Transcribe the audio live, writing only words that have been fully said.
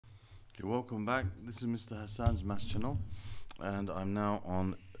Okay, welcome back. This is Mr. Hassan's Maths channel, and I'm now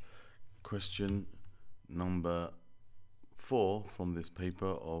on question number 4 from this paper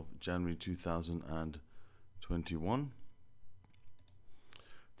of January 2021.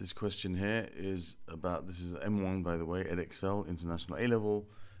 This question here is about, this is M1 by the way, Edexcel International A-Level,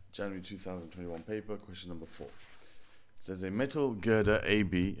 January 2021 paper, question number 4. It says a metal girder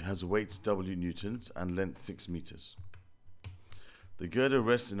AB has weight W newtons and length 6 meters. The girder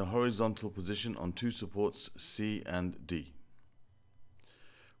rests in a horizontal position on two supports C and D,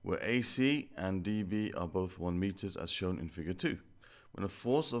 where AC and DB are both 1 meters as shown in figure 2. When a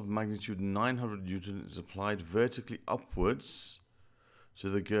force of magnitude 900 newtons is applied vertically upwards to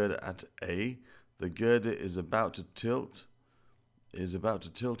the girder at A, the girder is about to tilt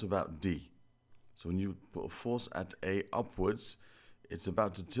about D. So when you put a force at A upwards, it's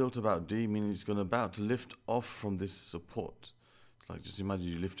about to tilt about D, meaning it's about to lift off from this support. Like, just imagine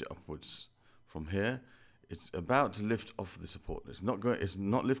you lift it upwards from here. It's about to lift off the support. It's not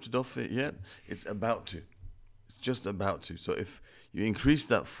lifted off it yet. It's about to. It's just about to. So if you increase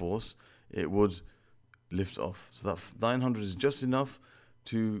that force, it would lift off. So that 900 is just enough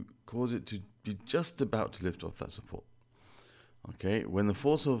to cause it to be just about to lift off that support. Okay. When the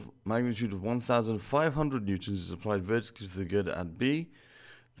force of magnitude of 1,500 newtons is applied vertically to the girder at B,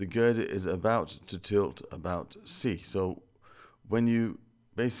 the girder is about to tilt about C. So when you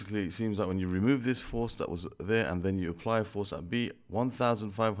basically, it seems like when you remove this force that was there and then you apply a force at B,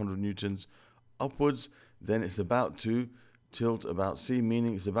 1,500 newtons upwards, then it's about to tilt about C,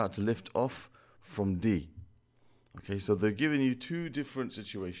 meaning it's about to lift off from D. Okay, so they're giving you two different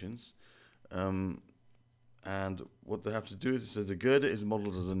situations, and what they have to do is, it says the girder is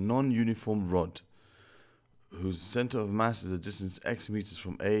modeled as a non-uniform rod whose center of mass is a distance x meters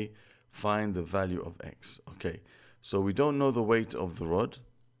from A. Find the value of x. Okay. So we don't know the weight of the rod.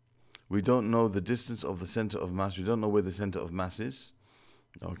 We don't know the distance of the center of mass. We don't know where the center of mass is.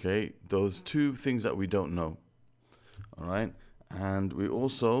 Okay, those two things that we don't know. All right, and we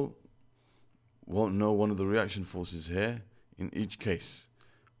also won't know one of the reaction forces here in each case.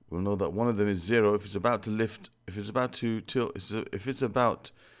 We'll know that one of them is 0 if it's about to lift, if it's about to tilt, if it's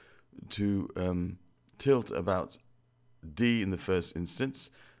about to tilt about D in the first instance.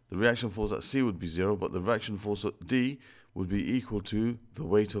 The reaction force at C would be 0, but the reaction force at D would be equal to the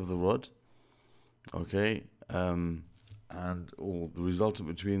weight of the rod. Okay, and the resultant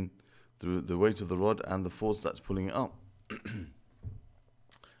between the weight of the rod and the force that's pulling it up.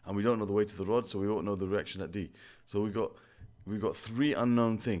 And we don't know the weight of the rod, so we won't know the reaction at D. So we've got three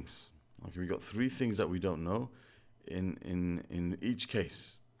unknown things. Okay, we've got three things that we don't know in each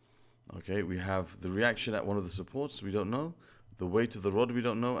case. Okay, we have the reaction at one of the supports we don't know, the weight of the rod we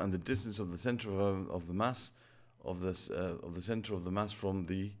don't know, and the distance of the center of the mass of the center of the mass from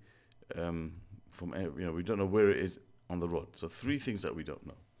the we don't know where it is on the rod. So three things that we don't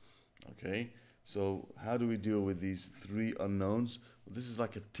know. Okay, so how do we deal with these three unknowns? Well, this is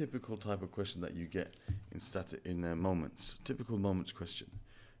like a typical type of question that you get in moments. Typical moments question.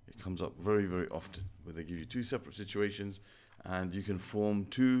 It comes up very, very often, where they give you two separate situations, and you can form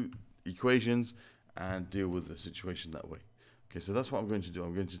two equations and deal with the situation that way. Okay, so that's what I'm going to do.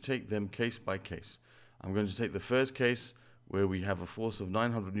 I'm going to take them case by case. I'm going to take the first case where we have a force of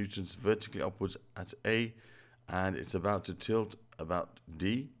 900 newtons vertically upwards at A, and it's about to tilt about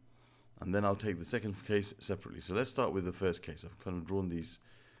D, and then I'll take the second case separately. So let's start with the first case. I've kind of drawn these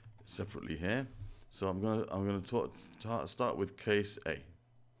separately here. So I'm going to start with case A,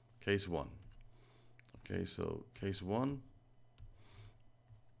 case 1. Okay, so case 1.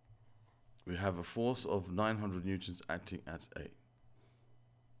 We have a force of 900 newtons acting at A.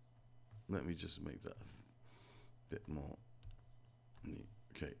 Let me just make that a bit more neat.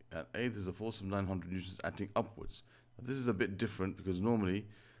 Okay, at A there's a force of 900 newtons acting upwards. Now, this is a bit different because normally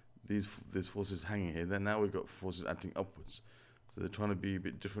this force is hanging here. Then now we've got forces acting upwards. So they're trying to be a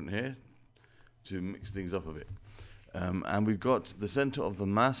bit different here to mix things up a bit. And we've got the center of the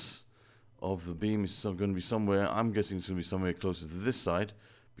mass of the beam is going to be somewhere, I'm guessing it's going to be somewhere closer to this side,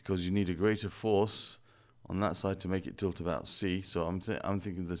 because you need a greater force on that side to make it tilt about C. So I'm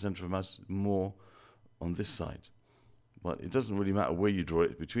thinking the center of mass more on this side. But it doesn't really matter where you draw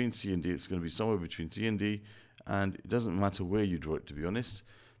it. Between C and D, it's going to be somewhere between C and D. And it doesn't matter where you draw it, to be honest,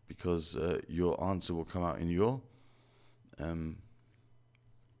 because your answer will come out in your... so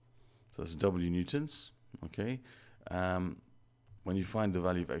that's W newtons. Okay. When you find the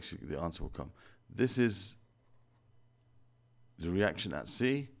value of X, the answer will come. This is the reaction at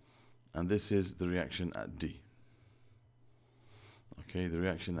C, and this is the reaction at D. Okay, the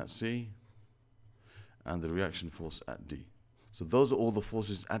reaction at C and the reaction force at D. So those are all the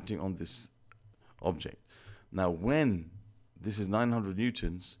forces acting on this object. Now when this is 900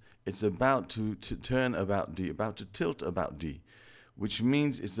 newtons, it's about to turn about D, about to tilt about D, which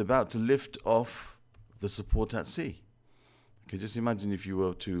means it's about to lift off the support at C. Okay, just imagine if you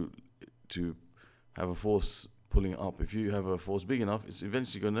were to have a force pulling up. If you have a force big enough, it's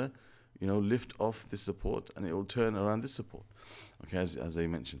eventually going to, lift off this support, and it will turn around this support. Okay, as I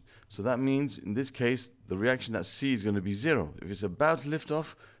mentioned. So that means in this case, the reaction at C is going to be 0. If it's about to lift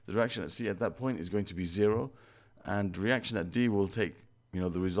off, the reaction at C at that point is going to be 0, and reaction at D will take,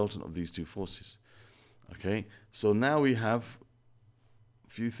 the resultant of these two forces. Okay, so now we have a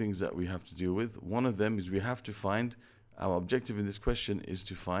few things that we have to deal with. One of them is we have to find, our objective in this question is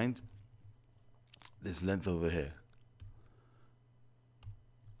to find this length over here.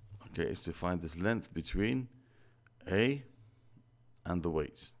 Okay, it's to find this length between A and the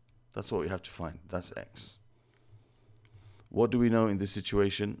weight. That's what we have to find. That's X. What do we know in this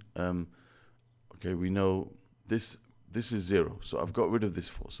situation? Okay, we know this is 0. So I've got rid of this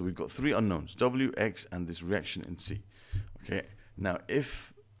force. So we've got 3 unknowns, W, X, and this reaction in C. Okay, now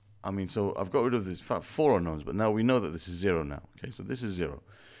so I've got rid of this 4 unknowns, but now we know that this is 0 now. Okay, so this is 0.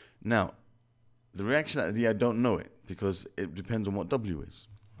 Now, the reaction at D, I don't know it because it depends on what W is,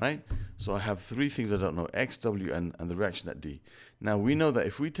 right? So I have 3 things I don't know, X, W, and the reaction at D. Now, we know that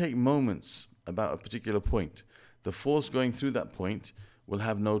if we take moments about a particular point, the force going through that point will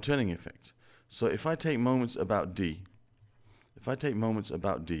have no turning effect. So if I take moments about D,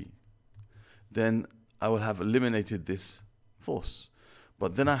 then I will have eliminated this force.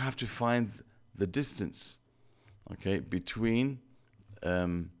 But then I have to find the distance, okay, between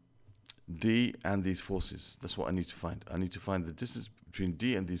D and these forces. That's what I need to find. I need to find the distance between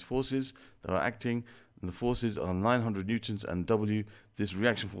D and these forces that are acting, and the forces are 900 newtons, and W, this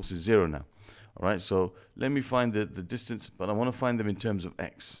reaction force is 0 now. All right, so let me find the distance, but I want to find them in terms of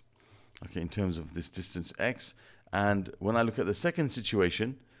X. Okay, in terms of this distance X. And when I look at the second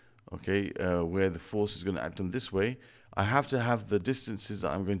situation, okay, where the force is going to act on this way, I have to have the distances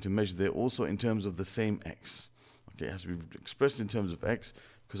that I'm going to measure there also in terms of the same X. Okay, it has to be expressed in terms of X,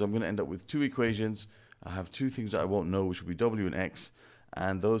 because I'm going to end up with 2 equations. I have 2 things that I won't know, which will be W and X,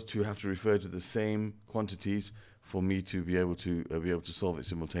 and those 2 have to refer to the same quantities for me to be able to solve it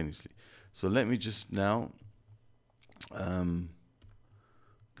simultaneously. So let me just now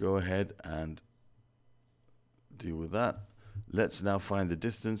go ahead and deal with that. Let's now find the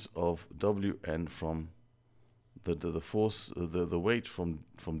distance of Wn from the force, the weight from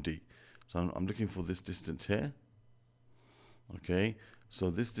D. So I'm looking for this distance here. Okay, so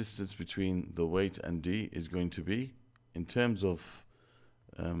this distance between the weight and D is going to be, in terms of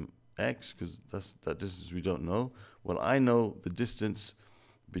X, because that's that distance we don't know. Well, I know the distance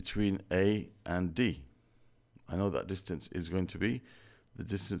between A and D. I know that distance is going to be, the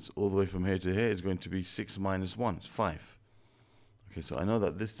distance all the way from here to here is going to be 6 minus 1, it's 5. Okay, so I know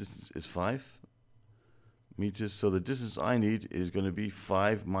that this distance is 5 meters, so the distance I need is going to be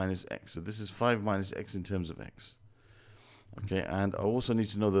 5 minus X. So this is 5 minus X in terms of X. Okay, and I also need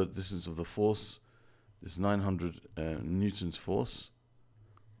to know the distance of the force, this 900 newtons force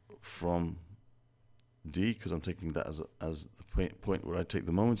from D, because I'm taking that as the point where I take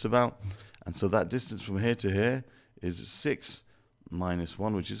the moments about. And so that distance from here to here is 6 minus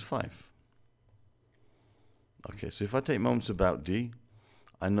 1, which is 5. Okay, so if I take moments about D,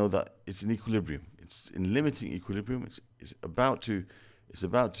 I know that it's in equilibrium. It's in limiting equilibrium. It's about to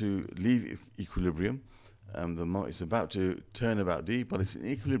leave equilibrium. It's about to turn about D, but it's in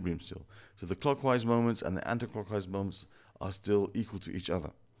equilibrium still. So the clockwise moments and the anti-clockwise moments are still equal to each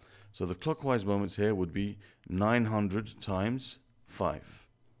other. So the clockwise moments here would be 900 times 5.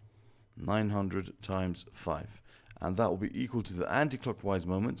 900 times 5. And that will be equal to the anti-clockwise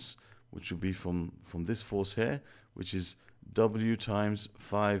moments, which will be from this force here, which is W times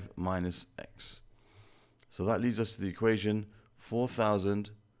 5 minus X. So that leads us to the equation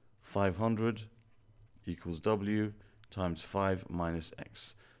 4,500 equals W times 5 minus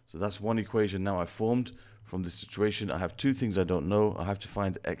X. So that's one equation now I've formed from this situation. I have 2 things I don't know. I have to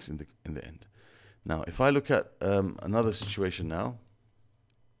find X in the end. Now, if I look at another situation now,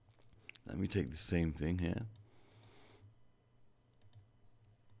 let me take the same thing here.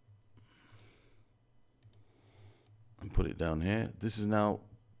 And put it down here. This is now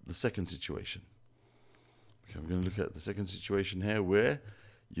the second situation. Okay, I'm going to look at the second situation here where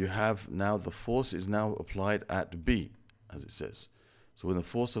you have now the force is now applied at B, as it says. So when the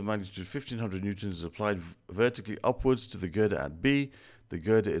force of magnitude 1500 newtons is applied vertically upwards to the girder at B, the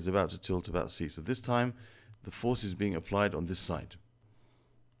girder is about to tilt about C. So this time the force is being applied on this side.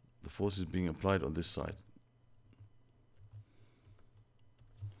 The force is being applied on this side.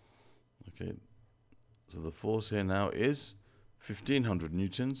 Okay, so the force here now is 1500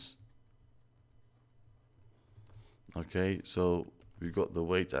 newtons. Okay, so we've got the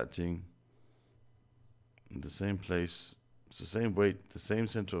weight acting in the same place. It's the same weight, the same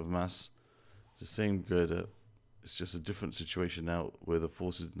center of mass, it's the same girder. It's just a different situation now where the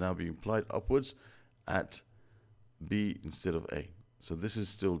force is now being applied upwards at B instead of A. So this is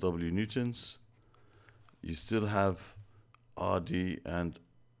still W newtons. You still have RD and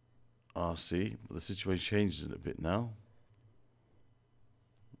RC, but the situation changes a bit now.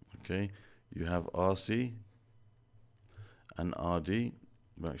 Okay, you have RC and RD,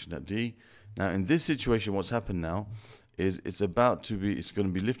 reaction at D. Now in this situation, what's happened now is it's going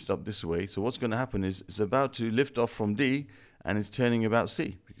to be lifted up this way. So what's going to happen is it's about to lift off from D and it's turning about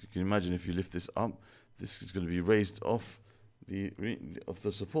C. You can imagine if you lift this up, this is going to be raised off the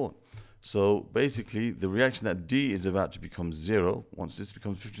support. So basically the reaction at D is about to become 0. Once this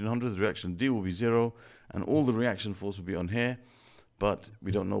becomes 1500, the reaction at D will be 0 and all the reaction force will be on here, but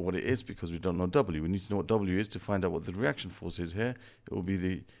we don't know what it is because we don't know W. We need to know what W is to find out what the reaction force is here. It will be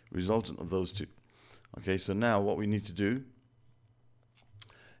the resultant of those two. Okay, so now what we need to do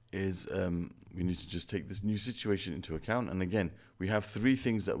is we need to just take this new situation into account. And again, we have three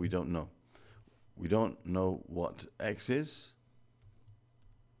things that we don't know. We don't know what X is.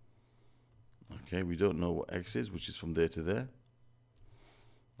 Okay, we don't know what X is, which is from there to there.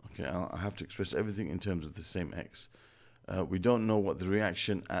 Okay, I have to express everything in terms of the same X. We don't know what the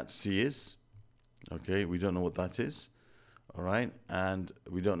reaction at C is. Okay, we don't know what that is. All right, and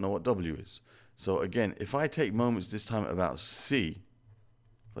we don't know what W is. So again, if I take moments this time about C,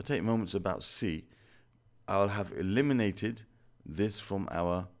 I'll have eliminated this from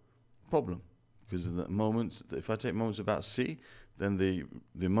our problem. Because the moments, if I take moments about C, then the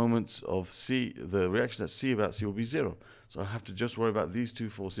moments of C, the reaction at C about C will be 0. So I have to just worry about these two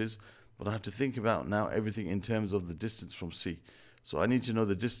forces, but I have to think about now everything in terms of the distance from C. So I need to know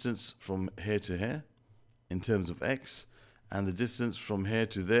the distance from here to here in terms of X, and the distance from here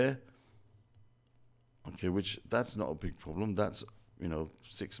to there. Okay, which that's not a big problem. That's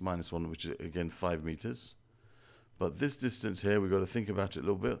 6 minus 1, which is again 5 meters. But this distance here, we've got to think about it a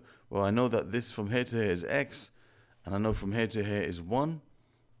little bit. Well, I know that this from here to here is X, and I know from here to here is 1.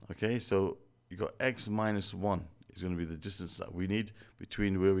 Okay, so you got X minus 1 is going to be the distance that we need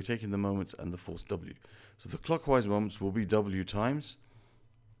between where we're taking the moments and the force W. So the clockwise moments will be W times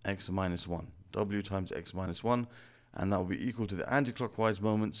X minus 1. W times X minus 1, and that will be equal to the anti-clockwise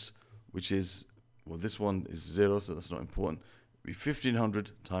moments, which is, well, this one is 0, so that's not important. It'll be 1500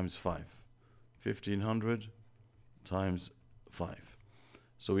 times 5. 1500 times 5.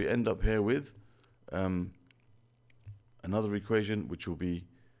 So we end up here with another equation, which will be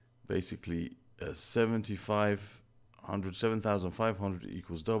basically 7,500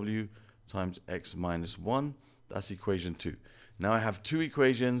 equals W times X minus 1. That's equation 2. Now I have two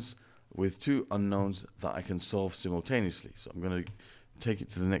equations with two unknowns that I can solve simultaneously. So I'm going to take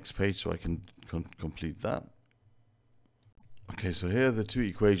it to the next page so I can complete that. Okay, so here are the two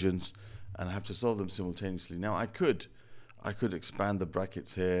equations, and I have to solve them simultaneously. Now I could expand the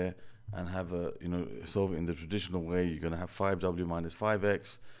brackets here and have solve it in the traditional way. You're going to have 5W minus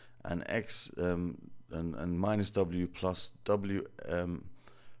 5X and X and minus W plus W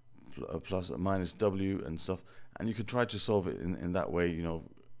plus minus W and stuff. And you could try to solve it in that way,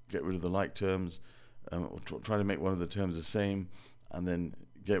 get rid of the like terms, or try to make one of the terms the same, and then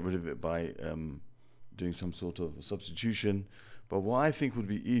get rid of it by doing some sort of substitution. But what I think would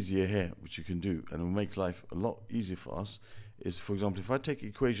be easier here, which you can do, and will make life a lot easier for us, is, for example, if I take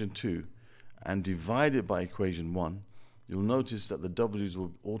equation 2 and divide it by equation 1, you'll notice that the W's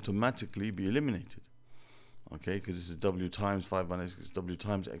will automatically be eliminated. Okay, because this is W times 5 minus X, W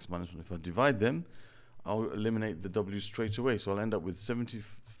times X minus 1. If I divide them, I'll eliminate the W straight away. So I'll end up with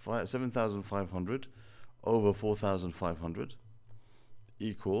 7,500 over 4,500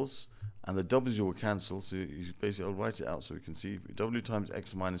 equals, and the W's will cancel, so you basically, I'll write it out so we can see, W times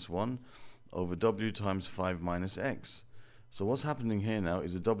X minus 1 over W times 5 minus X. So what's happening here now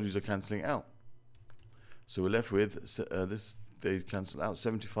is the W's are cancelling out. So we're left with this, they cancel out,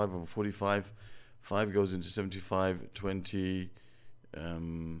 75 over 45, 5 goes into 75, 20,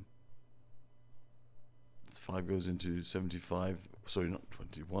 5 goes into 75, sorry, not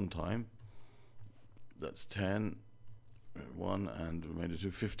 20, one time, that's 10, 1, and remainder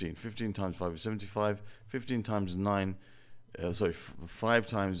 2, 15. 15 times 5 is 75, 15 times 9, 5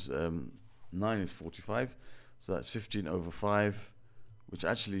 times 9 is 45, so that's 15 over 5, which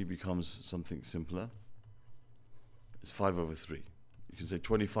actually becomes something simpler. It's 5 over 3. You can say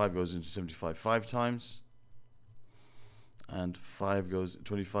 25 goes into 75 5 times, and 15 goes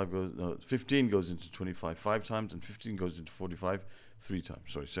into 25 5 times, and 15 goes into 45 3 times.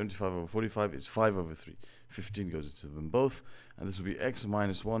 Sorry, 75 over 45 is 5 over 3. 15 goes into them both, and this will be x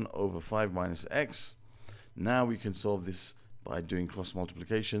minus 1 over 5 minus x. Now we can solve this by doing cross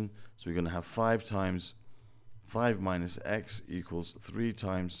multiplication. So we're going to have 5 times 5 minus x equals 3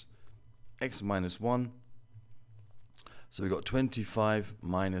 times x minus 1. So we got 25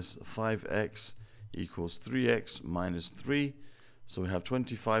 minus 5x equals 3x minus 3. So we have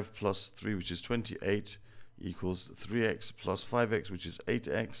 25 plus 3, which is 28, equals 3x plus 5x, which is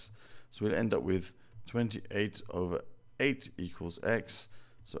 8x. So we'll end up with 28 over 8 equals x.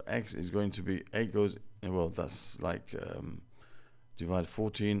 So x is going to be 8 goes, well, that's like divide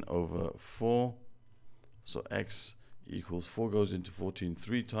 14 over 4. So x equals 4 goes into 14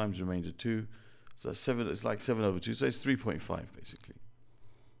 3 times, remainder 2. So that's 7, it's like 7 over 2, so it's 3.5 basically.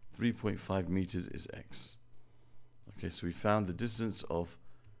 3.5 meters is x. Okay, so we found the distance of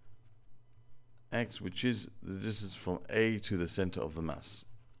x, which is the distance from A to the center of the mass.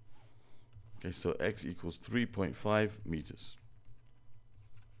 Okay, so x equals 3.5 meters.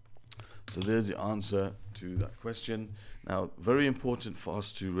 So there's the answer to that question. Now, very important for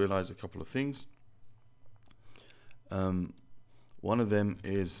us to realize a couple of things. One of them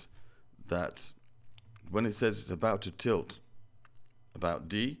is that when it says it's about to tilt about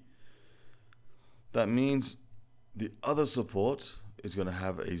D, that means the other support is going to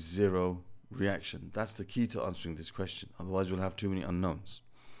have a 0 reaction. That's the key to answering this question. Otherwise, we'll have too many unknowns.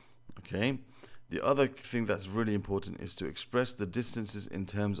 Okay. The other thing that's really important is to express the distances in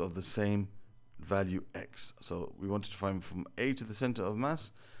terms of the same value x. So we wanted to find from A to the center of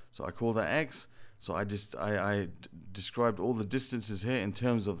mass. So I call that x. So I described all the distances here in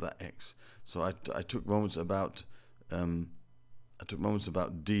terms of that x. So I took moments about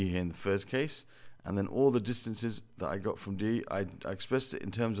D here in the first case, and then all the distances that I got from D, I expressed it in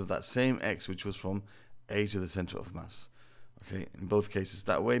terms of that same x, which was from A to the center of mass. Okay, in both cases.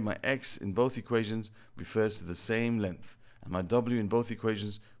 That way, my x in both equations refers to the same length, and my w in both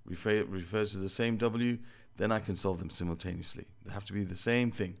equations refers to the same w. Then I can solve them simultaneously. They have to be the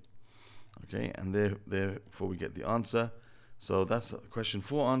same thing. Okay, and therefore we get the answer. So that's question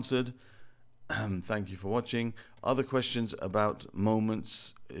 4 answered. Thank you for watching. Other questions about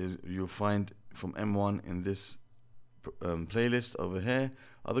moments you'll find from M1 in this playlist over here.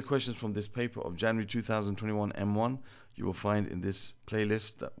 Other questions from this paper of January 2021 M1 you will find in this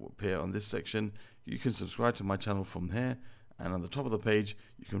playlist that will appear on this section. You can subscribe to my channel from here, and on the top of the page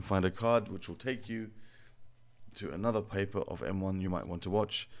you can find a card which will take you to another paper of M1 you might want to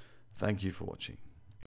watch. Thank you for watching.